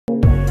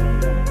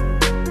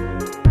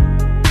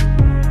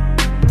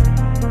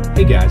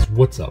Hey guys,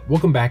 what's up?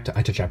 Welcome back to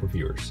iTouch App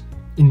Reviewers.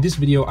 In this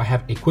video, I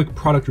have a quick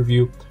product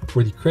review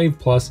for the Crave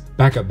Plus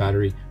backup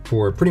battery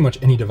for pretty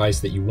much any device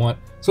that you want.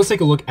 So let's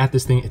take a look at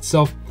this thing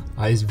itself.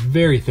 It's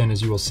very thin,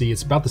 as you will see.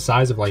 It's about the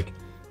size of like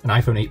an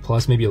iPhone 8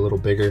 Plus, maybe a little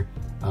bigger,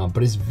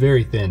 but it's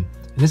very thin.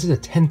 And this is a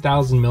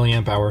 10,000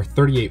 milliamp hour,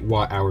 38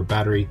 watt hour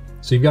battery.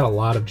 So you've got a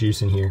lot of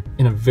juice in here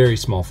in a very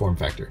small form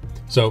factor.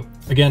 So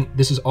again,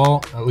 this is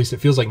all, at least it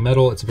feels like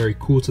metal. It's very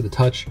cool to the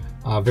touch,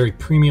 very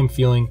premium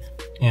feeling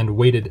and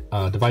weighted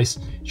device.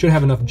 Should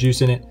have enough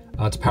juice in it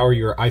to power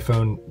your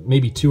iPhone,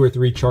 maybe 2 or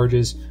 3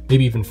 charges,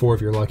 maybe even 4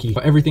 if you're lucky.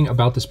 But everything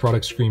about this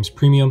product screams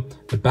premium.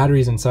 The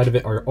batteries inside of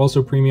it are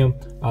also premium.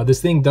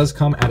 This thing does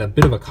come at a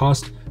bit of a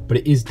cost, but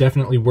it is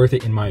definitely worth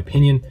it in my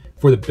opinion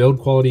for the build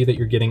quality that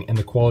you're getting and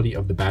the quality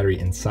of the battery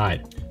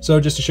inside.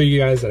 So just to show you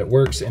guys that it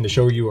works and to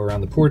show you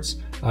around the ports,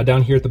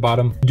 down here at the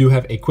bottom, you do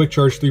have a quick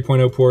charge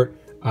 3.0 port,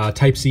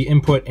 Type-C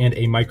input, and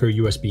a micro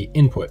USB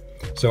input.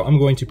 So I'm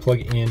going to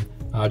plug in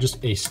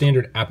just a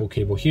standard Apple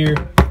cable here,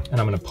 and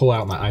I'm gonna pull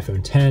out my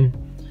iPhone 10,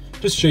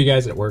 just to show you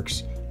guys that it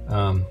works.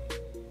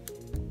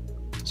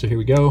 So here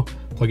we go,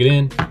 plug it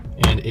in,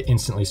 and it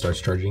instantly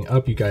starts charging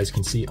up. You guys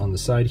can see on the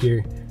side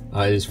here,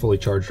 it is fully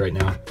charged right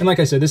now. And like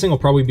I said, this thing will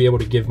probably be able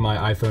to give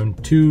my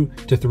iPhone 2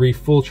 to 3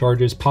 full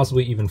charges,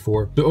 possibly even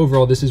 4. So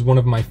overall, this is one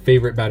of my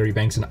favorite battery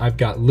banks, and I've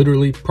got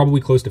literally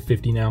probably close to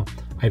 50 now.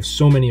 I have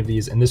so many of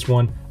these, and this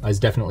one is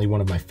definitely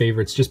one of my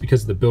favorites just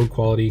because the build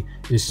quality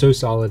is so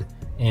solid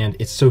and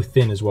it's so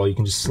thin as well. You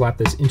can just slap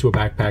this into a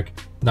backpack,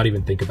 not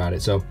even think about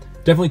it. So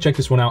definitely check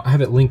this one out. I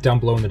have it linked down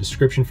below in the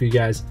description for you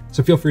guys.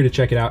 So feel free to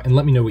check it out and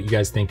let me know what you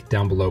guys think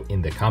down below in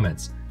the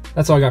comments.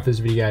 That's all I got for this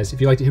video, guys.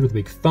 If you liked it, hit it with a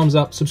big thumbs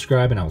up,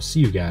 subscribe, and I will see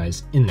you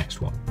guys in the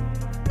next one.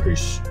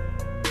 Peace.